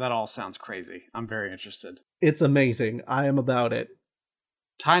 That all sounds crazy. I'm very interested. It's amazing. I am about it.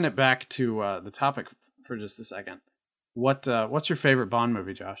 Tying it back to the topic for just a second. What's your favorite Bond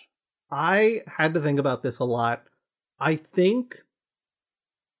movie, Josh? I had to think about this a lot. I think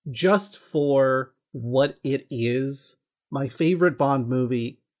just for what it is, my favorite Bond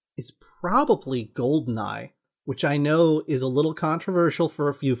movie is probably GoldenEye, which I know is a little controversial for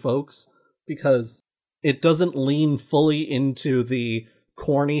a few folks because it doesn't lean fully into the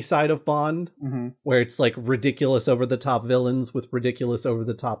corny side of Bond, where it's like ridiculous over the top villains with ridiculous over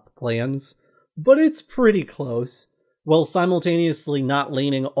the top plans, but it's pretty close, while simultaneously not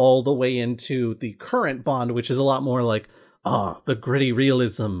leaning all the way into the current Bond, which is a lot more like, the gritty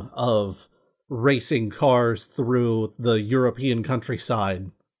realism of racing cars through the European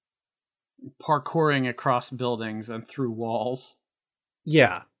countryside. Parkouring across buildings and through walls.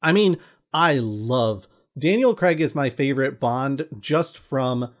 Yeah, I mean, I love Daniel Craig is my favorite Bond just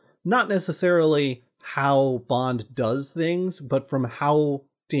from not necessarily how Bond does things, but from how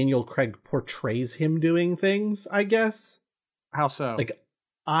Daniel Craig portrays him doing things, I guess. How so? Like,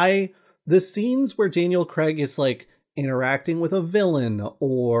 the scenes where Daniel Craig is like interacting with a villain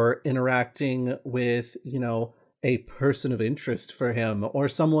or interacting with, a person of interest for him or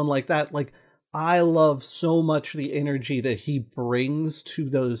someone like that, like, I love so much the energy that he brings to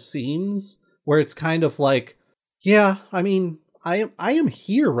those scenes where it's kind of like, yeah, I mean, I am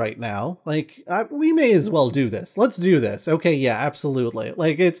here right now. Like, we may as well do this. Let's do this. Okay, yeah, absolutely.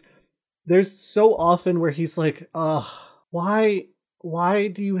 Like, there's so often where he's like, why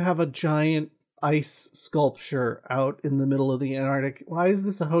do you have a giant ice sculpture out in the middle of the Antarctic? Why is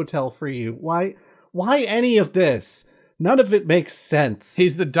this a hotel for you? Why any of this? None of it makes sense.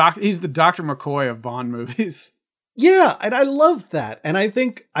 He's the Dr. McCoy of Bond movies. Yeah, and I love that. And I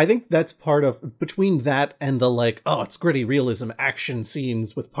think that's part of, between that and the like, it's gritty realism action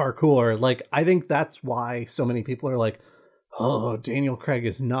scenes with parkour, like, I think that's why so many people are like, Daniel Craig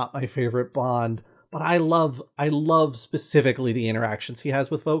is not my favorite Bond. But I love specifically the interactions he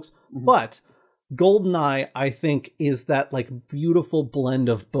has with folks. But GoldenEye, I think, is that like beautiful blend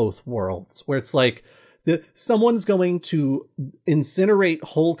of both worlds, where it's like, someone's going to incinerate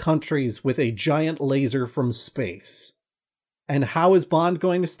whole countries with a giant laser from space. And how is Bond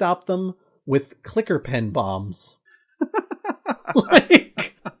going to stop them? With clicker pen bombs.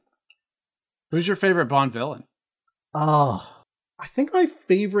 Like, who's your favorite Bond villain? I think my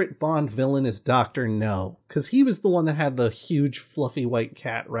favorite Bond villain is Dr. No, because he was the one that had the huge fluffy white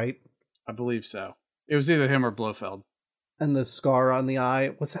cat, right? I believe so. It was either him or Blofeld. And the scar on the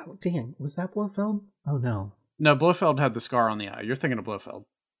eye. Was that Blofeld? Oh, no. No, Blofeld had the scar on the eye. You're thinking of Blofeld.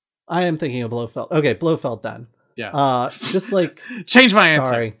 I am thinking of Blofeld. Okay, Blofeld then. Yeah. Just like Change my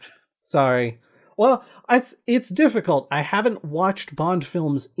answer. Sorry. Well, it's difficult. I haven't watched Bond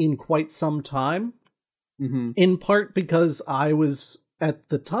films in quite some time. Mm-hmm. In part because I was at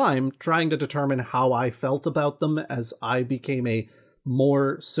the time trying to determine how I felt about them as I became a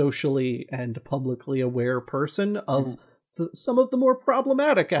more socially and publicly aware person of some of the more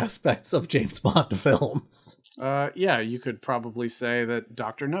problematic aspects of James Bond films. Yeah, you could probably say that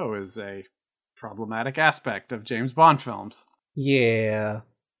Dr. No is a problematic aspect of James Bond films. Yeah.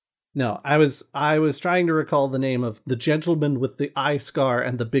 No, I was trying to recall the name of the gentleman with the eye scar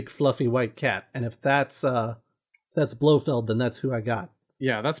and the big fluffy white cat, and if that's Blofeld, then that's who I got.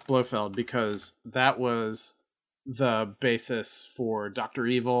 Yeah, that's Blofeld, because that was the basis for Dr.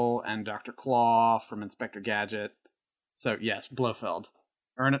 Evil and Dr. Claw from Inspector Gadget. So yes, Blofeld.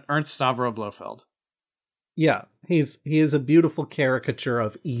 Ernst Stavro Blofeld. Yeah, he is a beautiful caricature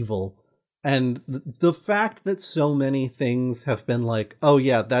of evil. And the fact that so many things have been like, oh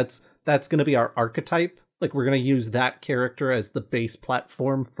yeah, that's going to be our archetype. Like, we're going to use that character as the base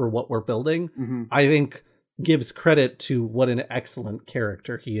platform for what we're building. I think gives credit to what an excellent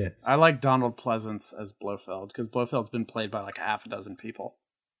character he is. I like Donald Pleasance as Blofeld, because Blofeld's been played by like half a dozen people.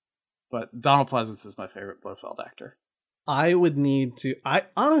 But Donald Pleasance is my favorite Blofeld actor. I need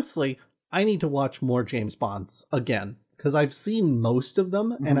to watch more James Bonds again, because I've seen most of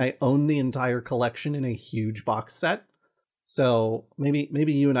them and I own the entire collection in a huge box set. So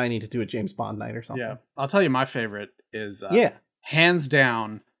maybe you and I need to do a James Bond night or something. Yeah, I'll tell you my favorite is hands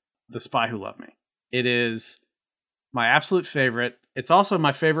down The Spy Who Loved Me. It is my absolute favorite. It's also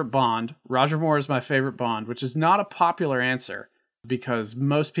my favorite Bond. Roger Moore is my favorite Bond, which is not a popular answer, because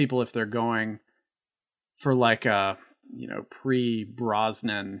most people, if they're going for like a,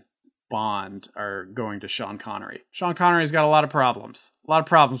 pre-Brosnan Bond, are going to Sean Connery. Sean Connery's got a lot of problems. A lot of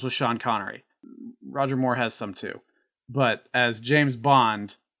problems with Sean Connery. Roger Moore has some too. But as James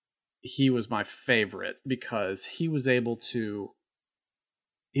Bond, he was my favorite because he was able to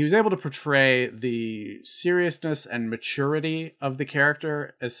portray the seriousness and maturity of the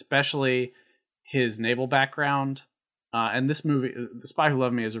character, especially his naval background. And this movie, The Spy Who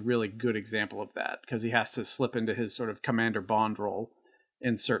Loved Me, is a really good example of that, because he has to slip into his sort of Commander Bond role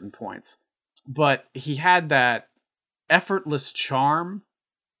in certain points. But he had that effortless charm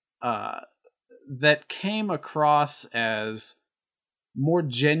that came across as more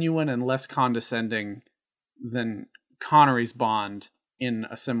genuine and less condescending than Connery's Bond in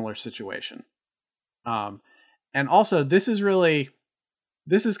a similar situation. And also, this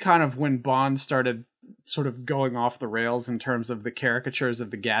is kind of when Bond started sort of going off the rails in terms of the caricatures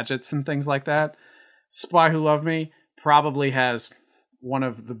of the gadgets and things like that. Spy Who Loved Me probably has one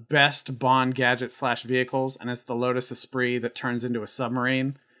of the best Bond gadget / vehicles, and it's the Lotus Esprit that turns into a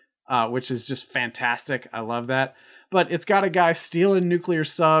submarine, which is just fantastic. I love that. But it's got a guy stealing nuclear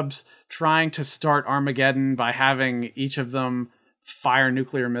subs, trying to start Armageddon by having each of them fire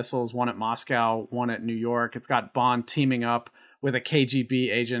nuclear missiles, one at Moscow, one at New York. It's got Bond teaming up with a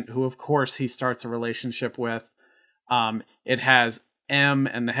KGB agent who, of course, he starts a relationship with. It has M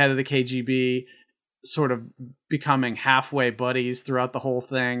and the head of the KGB sort of becoming halfway buddies throughout the whole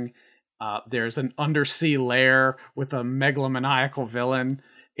thing. There's an undersea lair with a megalomaniacal villain.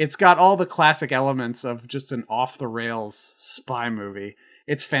 It's got all the classic elements of just an off-the-rails spy movie.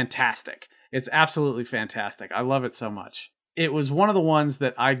 It's fantastic. It's absolutely fantastic. I love it so much. It was one of the ones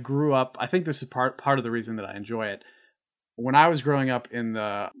that I grew up... I think this is part of the reason that I enjoy it. When I was growing up in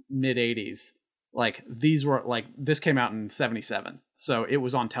the mid-'80s, this came out in 77, so it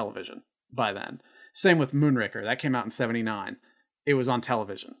was on television by then. Same with Moonraker. That came out in 79. It was on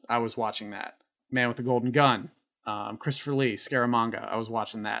television. I was watching that. Man with the Golden Gun. Christopher Lee, Scaramanga. I was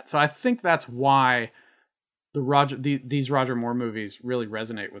watching that. So I think that's why these Roger Moore movies really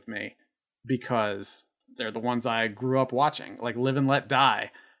resonate with me, because they're the ones I grew up watching, like Live and Let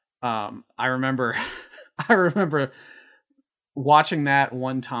Die. I remember watching that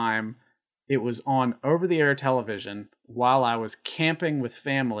one time. It was on over-the-air television while I was camping with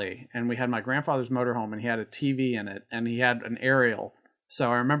family, and we had my grandfather's motorhome, and he had a TV in it, and he had an aerial.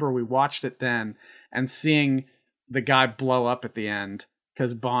 So I remember we watched it then, and seeing the guy blow up at the end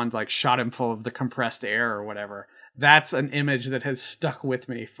because Bond shot him full of the compressed air or whatever. That's an image that has stuck with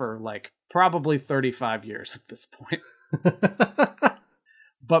me for probably 35 years at this point.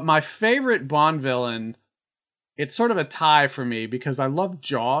 But my favorite Bond villain, it's sort of a tie for me, because I love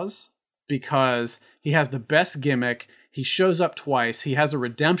Jaws, because he has the best gimmick. He shows up twice. He has a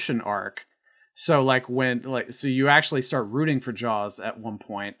redemption arc. So so you actually start rooting for Jaws at one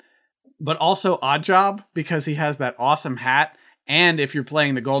point. But also Oddjob, because he has that awesome hat And if you're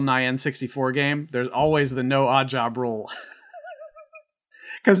playing the GoldenEye N64 game, there's always the no odd job rule.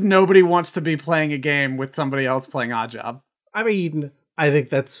 Because nobody wants to be playing a game with somebody else playing odd job. I mean, I think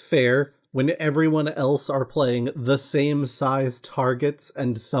that's fair. When everyone else are playing the same size targets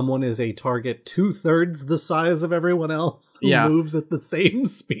and someone is a target 2/3 the size of everyone else who moves at the same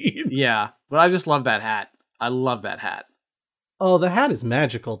speed. Yeah, but I just love that hat. I love that hat. Oh, the hat is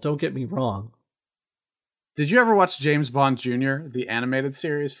magical, don't get me wrong. Did you ever watch James Bond Jr., the animated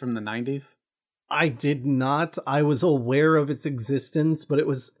series from the 90s? I did not. I was aware of its existence, but it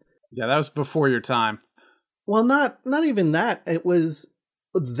was... Yeah, that was before your time. Well, not even that. It was...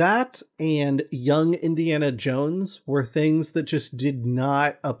 That and Young Indiana Jones were things that just did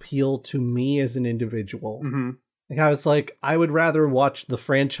not appeal to me as an individual. Mm-hmm. Like, I was like, I would rather watch the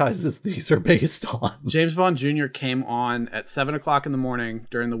franchises these are based on. James Bond Jr. came on at 7 o'clock in the morning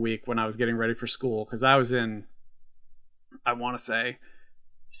during the week when I was getting ready for school, because I was in, I want to say,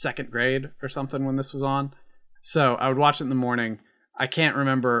 2nd grade or something when this was on. So I would watch it in the morning. I can't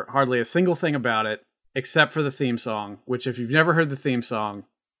remember hardly a single thing about it, except for the theme song, which if you've never heard the theme song,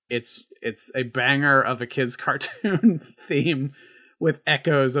 it's a banger of a kid's cartoon theme with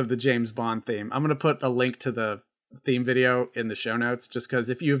echoes of the James Bond theme. I'm going to put a link to the theme video in the show notes, just because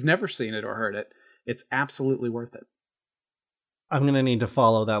if you've never seen it or heard it, it's absolutely worth it. I'm going to need to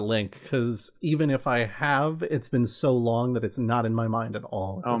follow that link, because even if I have, it's been so long that it's not in my mind at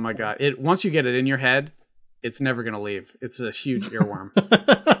all. Oh my God. Once you get it in your head, it's never going to leave. It's a huge earworm.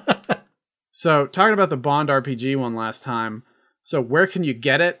 So, talking about the Bond RPG one last time. So, where can you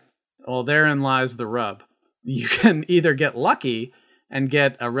get it? Well, therein lies the rub. You can either get lucky and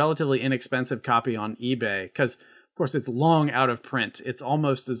get a relatively inexpensive copy on eBay, because, of course, it's long out of print. It's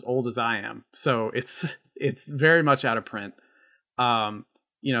almost as old as I am. So, it's very much out of print.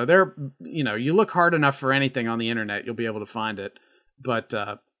 You look hard enough for anything on the internet, you'll be able to find it. But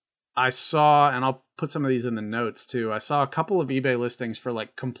I saw, and I'll put some of these in the notes too, I saw a couple of eBay listings for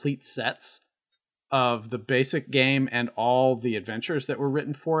like complete sets of the basic game and all the adventures that were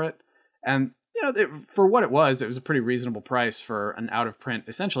written for it. And, for what it was a pretty reasonable price for an out of print,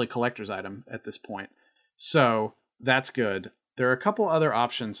 essentially collector's item at this point. So that's good. There are a couple other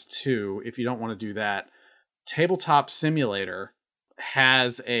options too, if you don't want to do that. Tabletop Simulator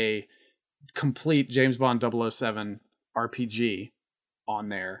has a complete James Bond 007 RPG on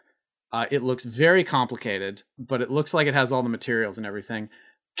there. It looks very complicated, but it looks like it has all the materials and everything.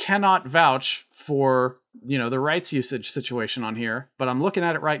 Cannot vouch for, the rights usage situation on here, but I'm looking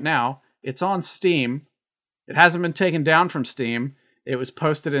at it right now. It's on Steam. It hasn't been taken down from Steam. It was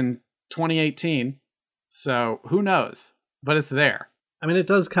posted in 2018. So who knows? But it's there. I mean, it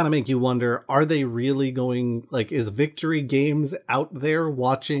does kind of make you wonder, are they really going, is Victory Games out there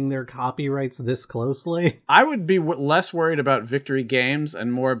watching their copyrights this closely? I would be less worried about Victory Games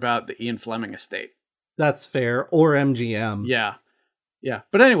and more about the Ian Fleming estate. That's fair. Or MGM. Yeah.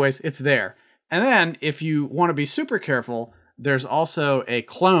 But anyways, it's there. And then, if you want to be super careful, there's also a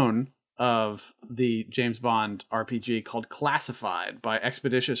clone of the James Bond RPG called Classified by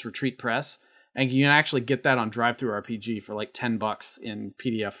Expeditious Retreat Press. And you can actually get that on DriveThruRPG for like $10 in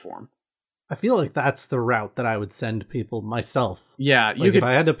PDF form. I feel like that's the route that I would send people myself. Yeah. If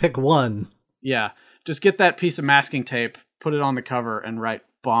I had to pick one. Yeah. Just get that piece of masking tape, put it on the cover, and write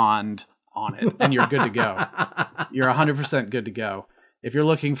Bond on it. And you're good to go. You're 100% good to go. If you're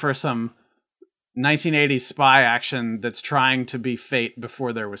looking for some 1980s spy action that's trying to be Fate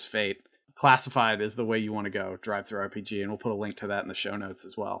before there was Fate, Classified is the way you want to go, DriveThruRPG. And we'll put a link to that in the show notes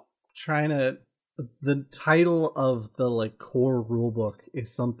as well. The title of the core rulebook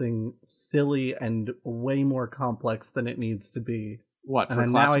is something silly and way more complex than it needs to be. What, for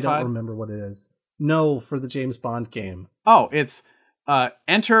and Classified? Now I don't remember what it is. No, for the James Bond game. Oh, it's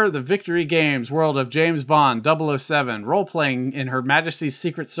enter the Victory Games world of James Bond 007, role-playing in Her Majesty's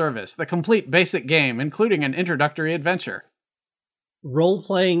Secret Service, the complete basic game, including an introductory adventure.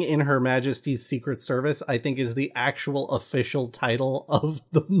 Role-playing in Her Majesty's Secret Service, I think, is the actual official title of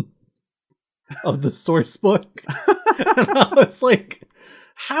the source book. And I was like,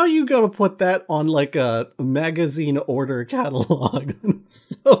 how are you gonna put that on a magazine order catalog?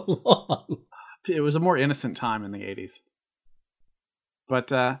 It's so long. It was a more innocent time in the 80s.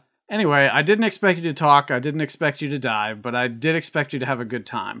 But anyway, I didn't expect you to talk. I didn't expect you to dive, but I did expect you to have a good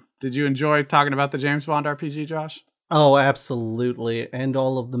time. Did you enjoy talking about the James Bond RPG, Josh? Oh, absolutely. And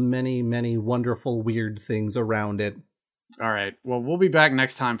all of the many, many wonderful, weird things around it. All right. Well, we'll be back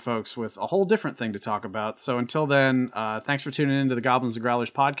next time, folks, with a whole different thing to talk about. So until then, thanks for tuning into the Goblins and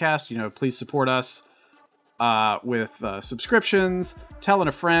Growlers podcast. Please support us with subscriptions, telling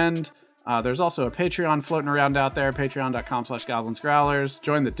a friend, There's also a Patreon floating around out there, patreon.com/goblinsgrowlers.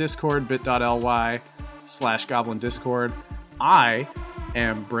 Join the Discord, bit.ly/goblin discord. I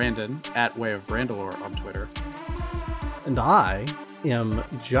am Brandon at Way of Brandalore on Twitter. And I am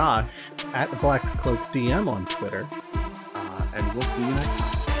Josh at BlackCloakDM on Twitter. And we'll see you next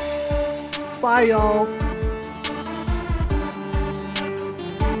time. Bye, y'all.